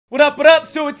What up, what up?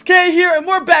 So it's Kay here, and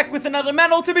we're back with another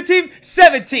Madden Ultimate Team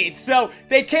 17. So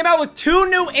they came out with 2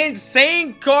 new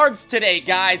insane cards today,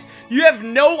 guys. You have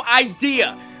no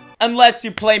idea. Unless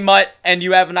you play Mutt and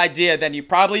you have an idea, then you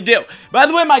probably do. By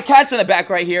the way, my cat's in the back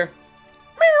right here.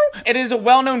 It is a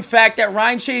well-known fact that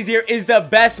Ryan Shazier is the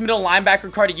best middle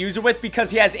linebacker card to use it with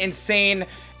because he has insane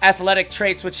athletic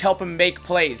traits which help him make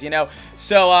plays, you know.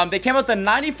 So they came out with the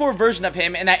 94 version of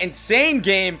him in that insane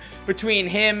game between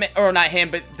him, or not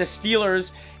him, but the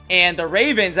Steelers and the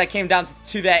Ravens that came down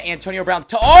to that Antonio Brown.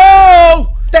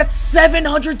 Oh! That's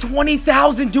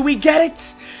 720,000. Do we get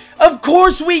it? Of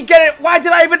course we get it. Why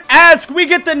did I even ask? We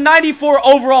get the 94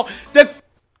 overall.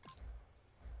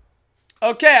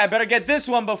 Okay, I better get this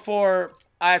one before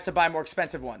I have to buy more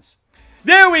expensive ones.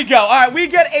 There we go. All right, we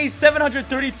get a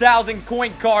 730,000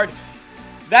 coin card.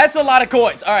 That's a lot of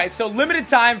coins. All right, so limited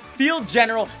time, field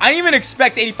general. I didn't even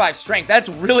expect 85 strength. That's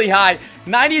really high.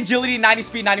 90 agility, 90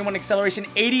 speed, 91 acceleration,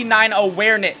 89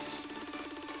 awareness,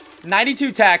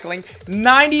 92 tackling,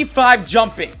 95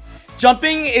 jumping.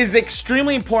 Jumping is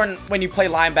extremely important when you play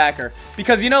linebacker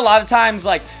because, you know, a lot of times,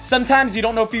 like, sometimes you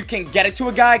don't know if you can get it to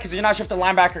a guy because you're not sure if the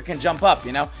linebacker can jump up,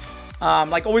 you know?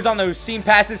 Like, always on those seam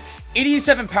passes.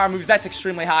 87 power moves, that's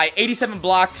extremely high. 87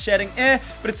 block shedding,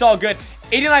 but it's all good.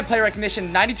 89 play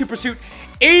recognition, 92 pursuit,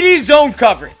 80 zone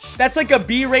coverage. That's like a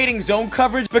B rating zone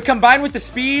coverage, but combined with the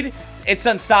speed, it's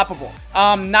unstoppable.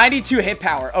 92 hit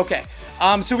power, okay.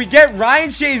 So we get Ryan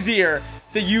Shazier,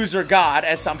 the user god,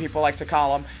 as some people like to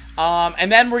call him. And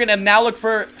then we're gonna now look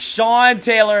for Sean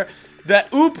Taylor, the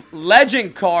OOP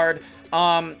legend card.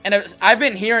 And I've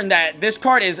been hearing that this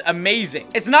card is amazing.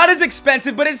 It's not as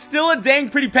expensive, but it's still a dang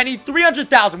pretty penny.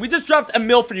 300,000. We just dropped a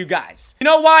mil for you guys. You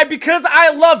know why? Because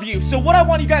I love you. So what I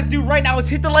want you guys to do right now is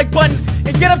hit the like button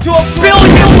and get up to 1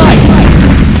 billion likes.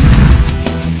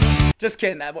 Just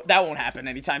kidding. That won't happen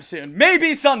anytime soon.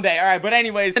 Maybe someday. All right, but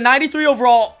anyways, a 93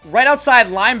 overall, right outside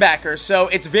linebacker. So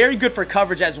it's very good for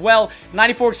coverage as well.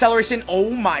 94 acceleration. Oh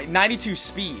my. 92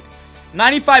 speed.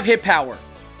 95 hit power.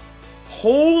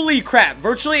 Holy crap.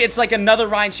 Virtually, it's like another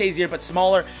Ryan Shazier, but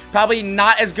smaller. Probably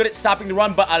not as good at stopping the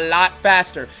run, but a lot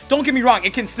faster. Don't get me wrong.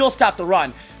 It can still stop the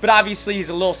run, but obviously he's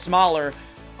a little smaller.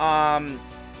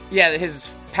 Yeah, his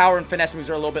power and finesse moves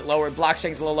are a little bit lower. Block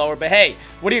strength's a little lower, but hey,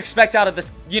 what do you expect out of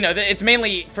this? You know, it's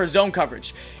mainly for zone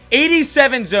coverage.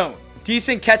 87 zone.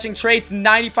 Decent catching traits.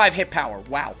 95 hit power.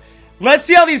 Wow. Let's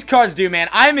see how these cards do, man.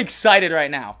 I'm excited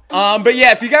right now. But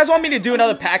yeah, if you guys want me to do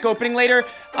another pack opening later,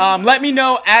 let me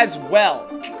know as well.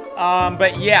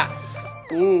 But yeah.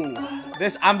 Ooh.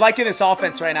 I'm liking this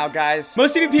offense right now, guys.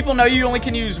 Most of you people know you only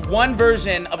can use one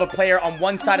version of a player on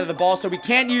one side of the ball, so we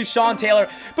can't use Sean Taylor,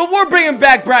 but we're bringing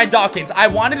back Brian Dawkins. I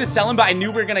wanted to sell him, but I knew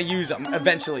we were going to use him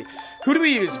eventually. Who do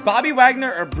we use? Bobby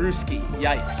Wagner or Brewski?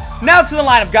 Yikes. Now to the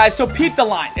lineup, guys. So peep the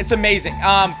line. It's amazing.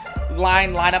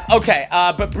 Lineup. Okay,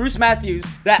 but Bruce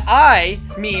Matthews, that I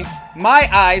means my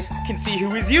eyes can see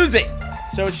who he's using.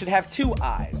 So it should have 2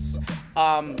 eyes.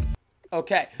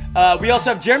 Okay. We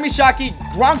also have Jeremy Shockey,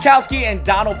 Gronkowski, and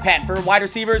Donald Penn for wide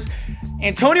receivers.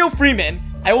 Antonio Freeman.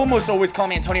 I almost always call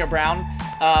him Antonio Brown.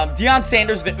 Deion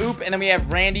Sanders, the OOP, and then we have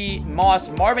Randy Moss,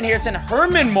 Marvin Harrison,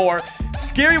 Herman Moore,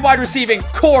 scary wide receiving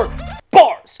core.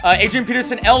 Bars. Adrian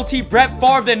Peterson, LT, Brett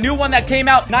Favre, the new one that came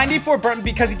out. 94 Burton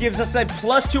because he gives us a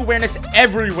 +2 awareness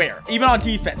everywhere, even on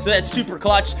defense. So that's super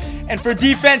clutch. And for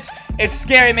defense, it's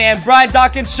scary, man. Brian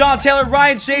Dawkins, Sean Taylor,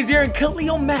 Ryan Shazier, and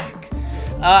Khalil Mack.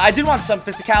 I did want some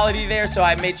physicality there, so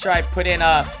I made sure I put in,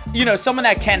 you know, someone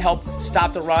that can help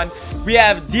stop the run. We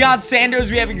have Deion Sanders,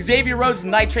 we have Xavier Rhodes,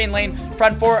 Night Train Lane,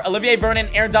 front 4, Olivier Vernon,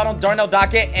 Aaron Donald, Darnell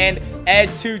Dockett, and Ed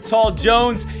Too Tall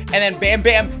Jones, and then Bam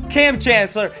Bam, Cam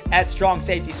Chancellor at strong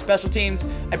safety. Special teams,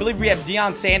 I believe we have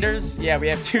Deion Sanders. Yeah, we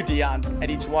have 2 Deons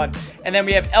at each one. And then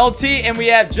we have LT, and we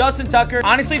have Justin Tucker.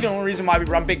 Honestly, the only reason why we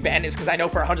run Big Ben is because I know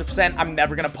for 100% I'm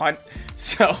never going to punt.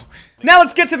 So now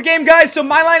let's get to the game, guys. So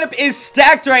my lineup is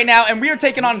stacked right now, and we are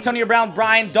taking on Antonio Brown,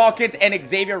 Brian Dawkins, and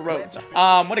Xavier Rhodes.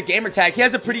 What a gamer tag. He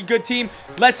has a pretty good team.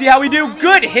 Let's see how we do.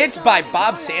 Good hits by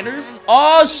Bob Sanders.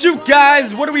 Oh, shoot,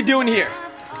 guys. What are we doing here?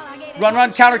 Run,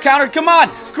 run, counter, counter. Come on.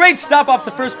 Great stop off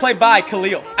the first play by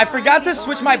Khalil. I forgot to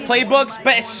switch my playbooks,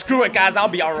 but screw it, guys. I'll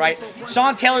be all right.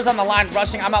 Sean Taylor's on the line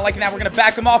rushing. I'm not liking that. We're going to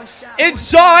back him off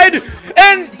inside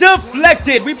and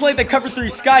deflected. We played the cover 3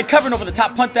 sky, covering over the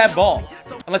top. Punt that ball.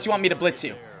 Unless you want me to blitz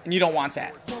you, and you don't want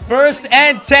that. 1st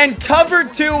and 10, cover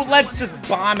 2. Let's just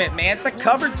bomb it, man. It's a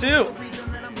cover 2.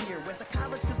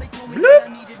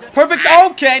 Bloop. Perfect.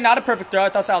 Okay, not a perfect throw. I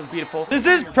thought that was beautiful. This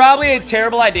is probably a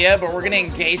terrible idea, but we're going to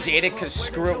engage Ada because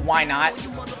screw it. Why not?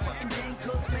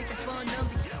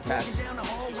 Pass.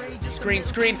 Screen,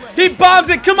 screen. He bombs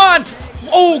it. Come on.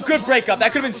 Oh, good breakup.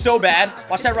 That could have been so bad.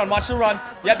 Watch that run. Watch the run.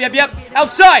 Yep.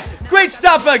 Outside. Great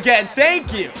stop again.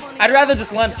 Thank you. I'd rather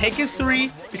just let him take his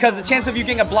 3 because the chance of you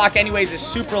getting a block anyways is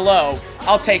super low.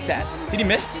 I'll take that. Did he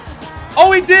miss?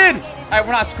 Oh, he did. All right,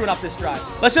 we're not screwing up this drive.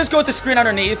 Let's just go with the screen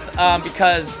underneath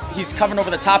because he's covering over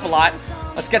the top a lot.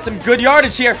 Let's get some good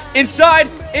yardage here. Inside.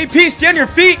 AP, stay on your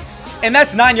feet. And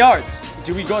that's 9 yards.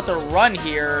 Do we go with the run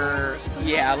here?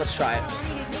 Yeah, let's try it.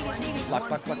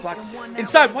 Block.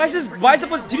 Inside. Why is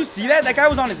the did you see that? That guy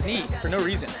was on his knee for no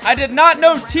reason. I did not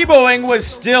know Tebowing was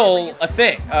still a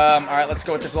thing. All right, let's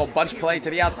go with this little bunch play to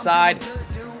the outside.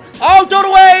 Oh, throw it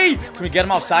away. Can we get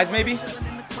him off sides maybe?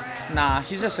 Nah,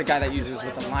 he's just a guy that uses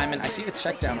with alignment. I see the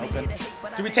check down open.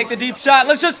 Do we take the deep shot?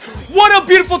 Let's just, what a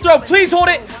beautiful throw. Please hold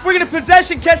it. We're going to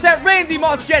possession catch that. Randy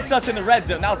Moss gets us in the red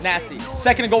zone. That was nasty.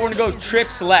 Second and goal, we're going to go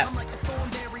trips left.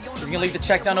 He's going to leave the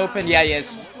check down open. Yeah, he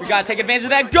is. We got to take advantage of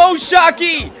that. Go,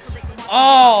 Shockey. Oh,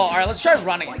 all right, let's try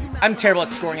running it. I'm terrible at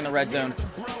scoring in the red zone.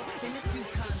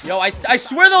 Yo, I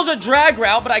swear those are drag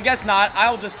route, but I guess not.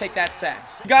 I'll just take that sack.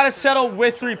 Got to settle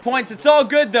with 3 points. It's all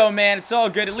good, though, man. It's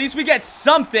all good. At least we get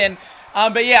something.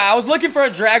 But yeah, I was looking for a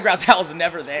drag route that was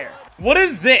never there. What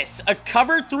is this? A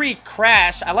cover 3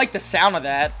 crash. I like the sound of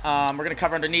that. We're going to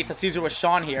cover underneath. Let's use it with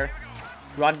Sean here.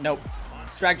 Run. Nope.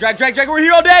 Drag. We're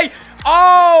here all day.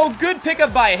 Oh, good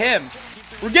pickup by him.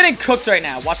 We're getting cooked right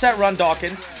now. Watch that run,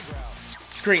 Dawkins.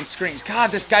 Screen. God,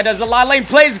 this guy does a lot of lame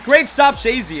plays. Great stop,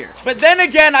 Shazier. But then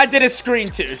again, I did a screen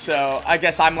too, so I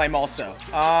guess I'm lame also.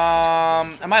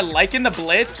 Am I liking the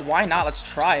blitz? Why not? Let's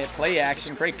try it. Play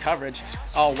action. Great coverage.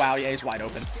 Oh, wow. Yeah, he's wide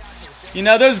open. You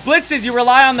know, those blitzes, you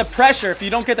rely on the pressure. If you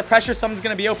don't get the pressure, someone's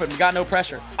going to be open. We got no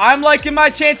pressure. I'm liking my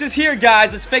chances here,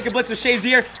 guys. Let's fake a blitz with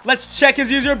Shazier. Let's check his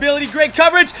user ability. Great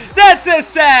coverage. That's a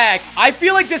sack. I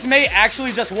feel like this may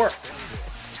actually just work.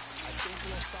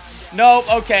 No,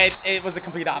 okay. It was the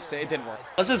complete opposite. It didn't work.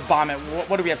 Let's just bomb it.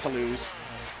 What do we have to lose?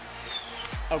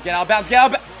 Oh, get out of bounds. Get out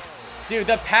of bounds. Dude,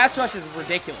 the pass rush is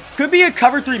ridiculous. Could be a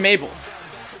cover 3 Mabel.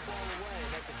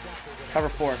 Cover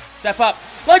 4. Step up.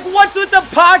 Like, what's with the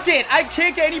pocket? I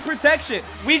can't get any protection.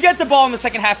 We get the ball in the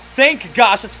second half. Thank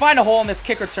gosh. Let's find a hole in this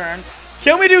kick return.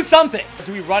 Can we do something?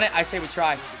 Do we run it? I say we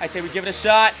try. I say we give it a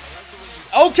shot.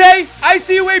 Okay. I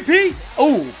see you, AP.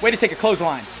 Oh, way to take a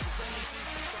clothesline.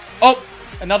 Oh,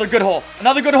 another good hole.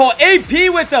 Another good hole.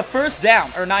 AP with the first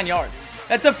down, or 9 yards.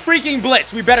 That's a freaking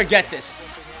blitz. We better get this.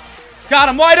 Got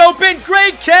him wide open.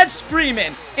 Great catch,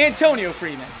 Freeman. Antonio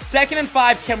Freeman. 2nd and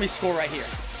 5. Can we score right here?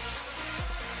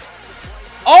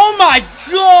 Oh my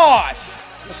gosh!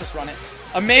 Let's just run it.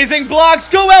 Amazing blocks.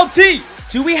 Go LT!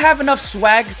 Do we have enough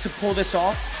swag to pull this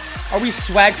off? Are we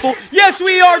swagful? Yes,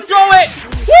 we are. Throw it!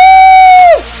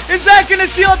 Woo! Is that going to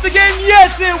seal up the game?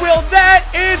 Yes, it will. That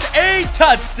is a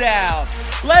touchdown.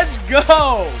 Let's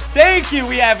go. Thank you.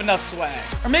 We have enough swag.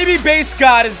 Or maybe Base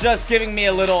God is just giving me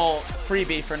a little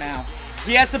freebie for now.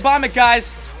 He has to bomb it,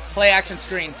 guys. Play action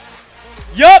screen.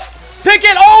 Yup. Pick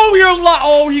it.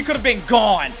 Oh, he could have been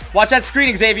gone. Watch that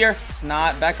screen, Xavier. It's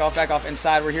not. Back off.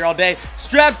 Inside. We're here all day.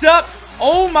 Strapped up.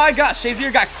 Oh my gosh.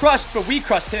 Shazier got crushed, but we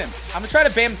crushed him. I'm going to try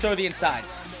to bam throw the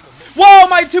insides. Whoa,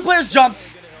 my 2 players jumped.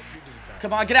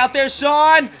 Come on, get out there,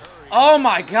 Sean. Oh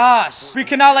my gosh. We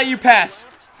cannot let you pass.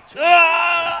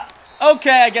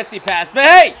 Okay, I guess he passed. But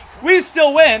hey, we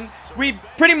still win. We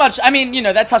pretty much, I mean, you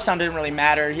know, that touchdown didn't really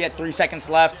matter. He had 3 seconds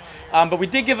left. But we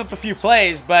did give up a few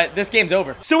plays, but this game's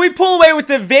over. So we pull away with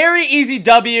a very easy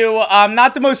W.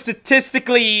 Not the most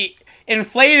statistically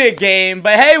inflated game,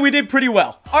 but hey, we did pretty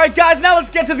well. All right, guys, now let's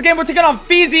get to the game. We're taking on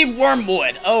Feezy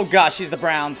Wormwood. Oh gosh, he's the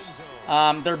Browns.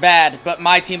 They're bad, but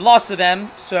my team lost to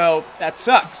them, so that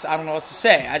sucks. I don't know what to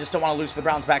say. I just don't want to lose to the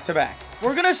Browns back-to-back.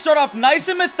 We're going to start off nice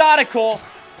and methodical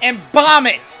and bomb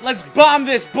it. Let's bomb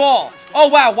this ball. Oh,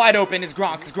 wow. Wide open is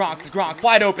Gronk.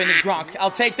 Wide open is Gronk. I'll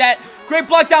take that. Great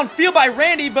block downfield by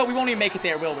Randy, but we won't even make it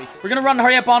there, will we? We're going to run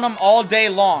hurry up on them all day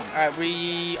long. All right,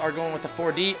 we are going with the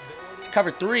 4D. It's cover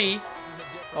 3.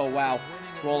 Oh, wow.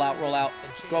 Roll out.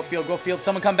 Go upfield.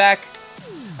 Someone come back.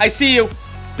 I see you.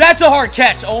 That's a hard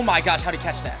catch. Oh, my gosh. How'd he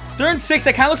catch that? 3rd and 6.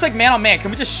 That kind of looks like man-on-man. Can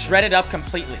we just shred it up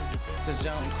completely? It's a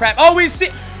zone. Crap. Oh, we see.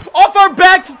 Off our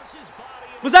back.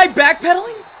 Was I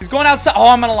backpedaling? He's going outside. Oh,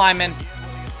 I'm an alignment.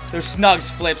 There's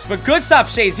snugs, flips. But good stop,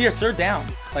 Shazier. 3rd down.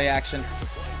 Play action.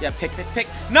 Yeah, pick.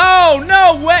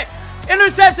 No way.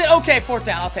 Intercepted. Okay, 4th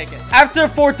down. I'll take it. After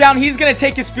 4th down, he's going to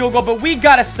take his field goal. But we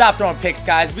got to stop throwing picks,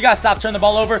 guys. We got to stop turning the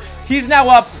ball over. He's now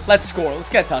up. Let's score. Let's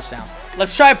get a touchdown.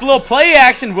 Let's try a little play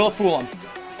action. We'll fool him.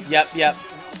 Yep.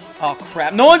 Oh,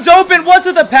 crap. No one's open. What's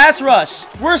with the pass rush?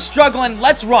 We're struggling.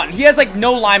 Let's run. He has, like,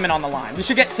 no linemen on the line. We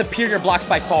should get superior blocks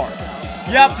by far.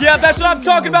 Yep. That's what I'm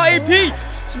talking about,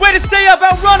 AP. Way to stay up.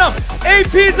 Outrun him.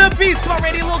 AP's a beast. Come on,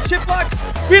 Randy. A little chip block.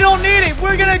 We don't need it.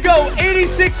 We're going to go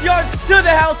 86 yards to the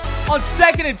house on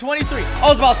 2nd and 23. I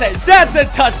was about to say, that's a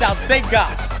touchdown. Thank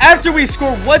God. After we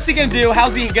score, what's he going to do?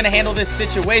 How's he going to handle this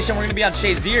situation? We're going to be on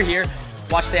Shazier here.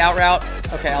 Watch the out route.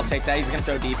 Okay, I'll take that. He's going to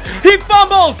throw deep. He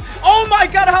fumbles. Oh, my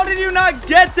God. How did you not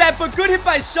get that? But good hit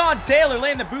by Sean Taylor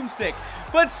laying the boomstick.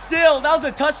 But still, that was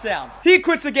a touchdown. He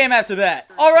quits the game after that.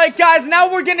 All right, guys.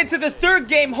 Now we're getting into the 3rd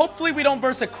game. Hopefully, we don't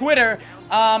verse a quitter.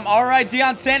 All right,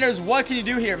 Deion Sanders. What can you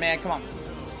do here, man? Come on.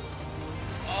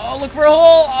 Oh, look for a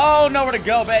hole. Oh, nowhere to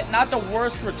go, but not the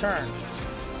worst return.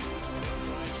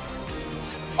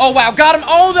 Oh, wow. Got him.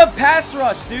 Oh, the pass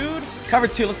rush, dude. Cover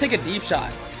 2. Let's take a deep shot.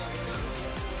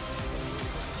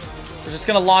 We're just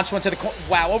going to launch one to the corner.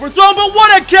 Wow, overthrown, but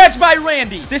what a catch by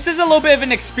Randy. This is a little bit of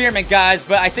an experiment, guys,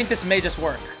 but I think this may just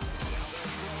work.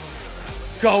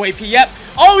 Go, AP. Yep.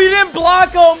 Oh, he didn't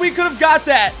block him. We could have got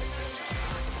that.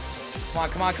 Come on,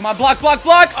 come on, come on. Block, block,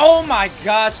 block. Oh, my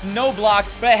gosh. No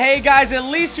blocks. But, hey, guys, at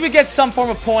least we get some form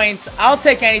of points. I'll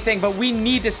take anything, but we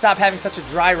need to stop having such a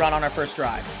dry run on our first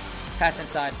drive. Pass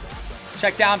inside.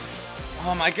 Check down.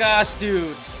 Oh, my gosh,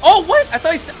 dude. Oh, what? I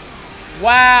thought he...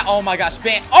 Wow. Oh, my gosh.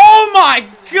 Man. Oh, my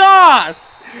gosh.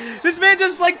 This man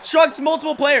just, like, trucks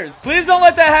multiple players. Please don't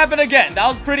let that happen again. That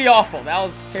was pretty awful. That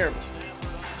was terrible.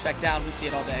 Check down. We see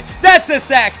it all day. That's a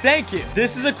sack. Thank you.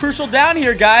 This is a crucial down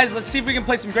here, guys. Let's see if we can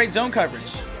play some great zone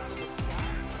coverage.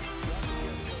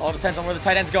 All depends on where the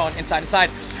tight end's going. Inside, inside.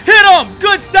 Hit him.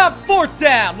 Good stop. 4th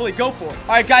down. Will he go for it?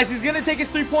 All right, guys. He's going to take his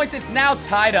 3 points. It's now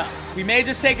tied up. We may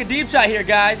just take a deep shot here,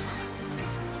 guys.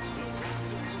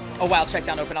 Oh, wow. Check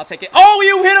down open. I'll take it. Oh,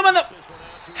 you hit him on the...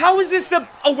 How is this the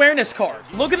awareness card?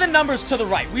 Look at the numbers to the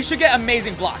right. We should get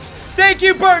amazing blocks. Thank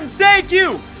you, Burton. Thank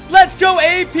you. Let's go,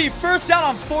 AP. 1st down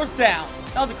on 4th down.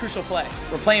 That was a crucial play.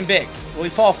 We're playing big. Will he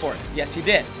fall for it? Yes, he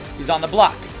did. He's on the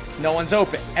block. No one's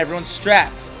open. Everyone's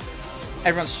strapped.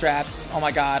 Everyone's strapped. Oh,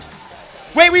 my God.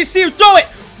 Wait, we see you. Throw it.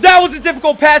 That was a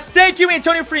difficult pass. Thank you,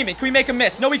 Antonio Freeman. Can we make a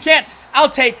miss? No, we can't. I'll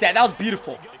take that. That was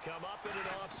beautiful.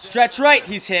 Stretch right.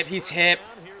 He's hip. He's hip.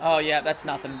 Oh, yeah, that's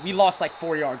nothing. We lost like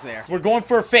 4 yards there. We're going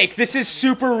for a fake. This is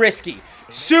super risky.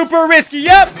 Super risky.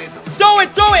 Yep. Throw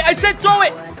it. Throw it. I said throw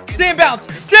it. Stand bounce.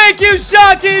 Thank you,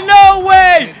 Shocky. No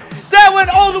way. That went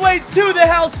all the way to the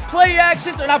house. Play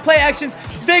actions, or not play actions.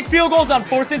 Fake field goals on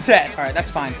 4th and 10. All right,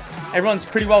 that's fine. Everyone's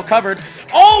pretty well covered.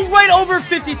 Oh, right over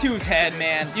 52's head,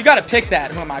 man. You got to pick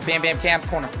that. Who am I? Bam, bam, cam.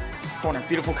 Corner. Corner.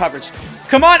 Beautiful coverage.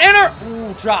 Come on, enter.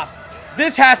 Ooh, dropped.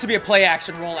 This has to be a play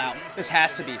action rollout. This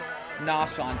has to be. Nah,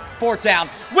 son. 4th down.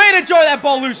 Way to draw that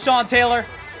ball loose, Sean Taylor.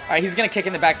 All right, he's going to kick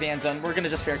in the back of the end zone. We're going to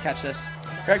just fair catch this.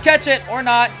 Fair catch it or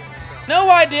not.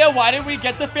 No idea why did we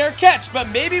get the fair catch, but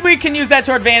maybe we can use that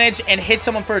to our advantage and hit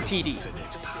someone for a TD.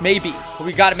 Maybe. But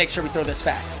we got to make sure we throw this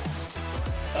fast.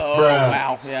 Oh, bruh.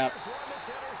 Wow. Yeah.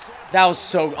 That was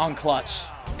so unclutch.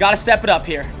 Got to step it up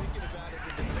here.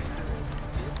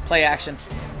 Play action.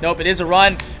 Nope, it is a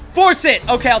run. Force it.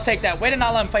 Okay, I'll take that. Way to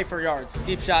not let him fight for yards.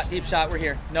 Deep shot, deep shot. We're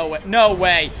here. No way. No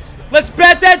way. Let's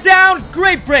bat that down.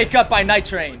 Great break up by Night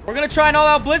Train. We're going to try an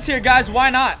all-out blitz here, guys. Why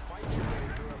not?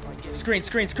 Screen,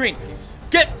 screen, screen.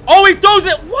 Get. Oh, he throws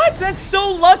it. What? That's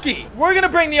so lucky. We're going to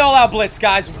bring the all-out blitz,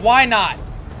 guys. Why not?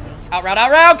 Out route, out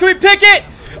route. Can we pick it?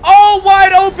 Oh,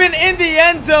 wide open in the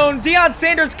end zone. Deion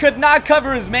Sanders could not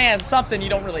cover his man. Something you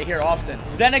don't really hear often.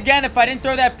 Then again, if I didn't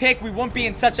throw that pick, we wouldn't be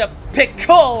in such a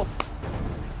pickle.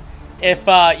 If,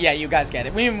 yeah, you guys get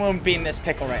it. We wouldn't be in this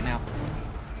pickle right now.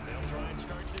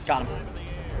 Got him.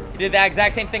 He did that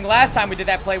exact same thing last time we did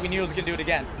that play. We knew he was going to do it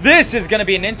again. This is going to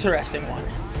be an interesting one.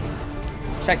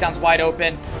 Checkdown's wide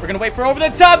open. We're going to wait for over the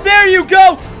top. There you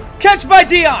go. Catch by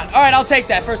Deion. All right, I'll take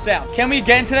that. 1st down. Can we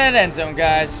get into that end zone,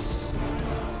 guys?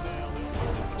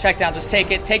 Check down. Just take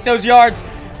it. Take those yards.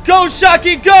 Go,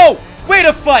 Shocky. Go. Way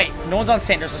to fight. No one's on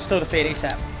Sanders. Let's throw the fade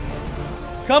ASAP.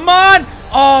 Come on.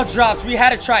 Oh, dropped. We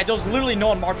had to try it. There was literally no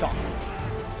one marked on.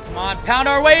 Come on. Pound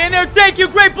our way in there. Thank you.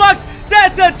 Great blocks.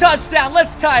 That's a touchdown.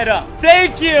 Let's tie it up.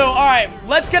 Thank you. All right.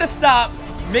 Let's get a stop.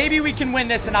 Maybe we can win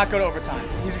this and not go to overtime.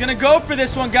 He's going to go for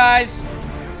this one, guys.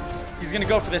 He's going to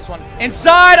go for this one.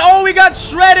 Inside. Oh, we got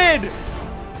shredded.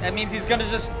 That means he's going to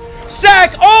just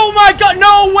sack. Oh, my God.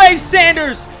 No way,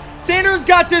 Sanders. Sanders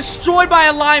got destroyed by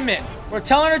a lineman. We're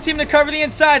telling our team to cover the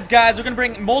insides, guys. We're going to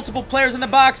bring multiple players in the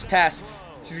box. Pass.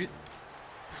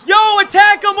 Yo,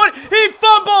 attack him. What? He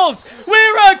fumbles. We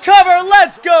recover.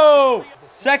 Let's go.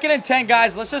 2nd and 10,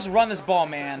 guys. Let's just run this ball,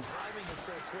 man.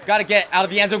 Got to get out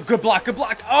of the end zone. Good block. Good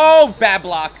block. Oh, bad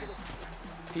block.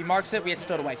 If he marks it, we have to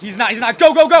throw it away. He's not. He's not.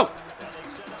 Go, go, go.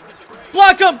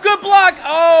 Block him. Good block.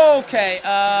 Oh, okay.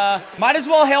 Might as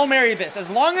well Hail Mary this. As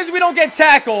long as we don't get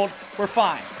tackled, We're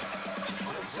fine.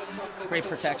 Great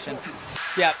protection.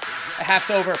 Yep. A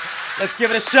half's over. Let's give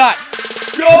it a shot.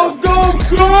 Go, go,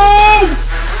 go!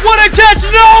 What a catch!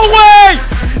 No way!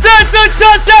 That's a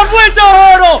touchdown with the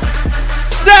hurdle!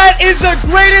 That is the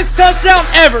greatest touchdown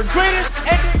ever. Greatest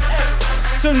ending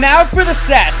ever. So now for the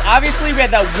stats. Obviously, we had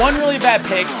that one really bad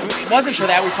pick. If it wasn't for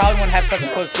that, we probably wouldn't have such a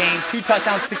close game. 2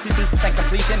 touchdowns, 63%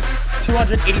 completion,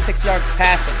 286 yards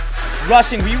passing.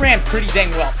 Rushing, we ran pretty dang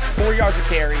well. 4 yards a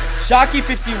carry. Shockey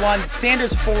 51,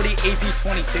 Sanders 40, AP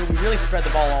 22. We really spread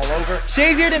the ball all over.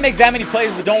 Shazier didn't make that many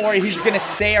plays, but don't worry, he's going to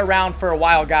stay around for a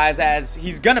while, guys, as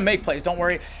he's going to make plays. Don't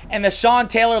worry. And the Sean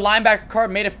Taylor linebacker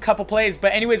card made a couple plays.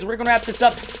 But anyways, we're going to wrap this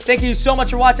up. Thank you so much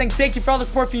for watching. Thank you for all the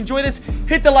support. If you enjoy this,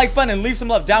 hit the like button and leave some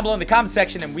love down below in the comment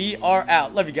section. And we are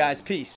out. Love you guys. Peace.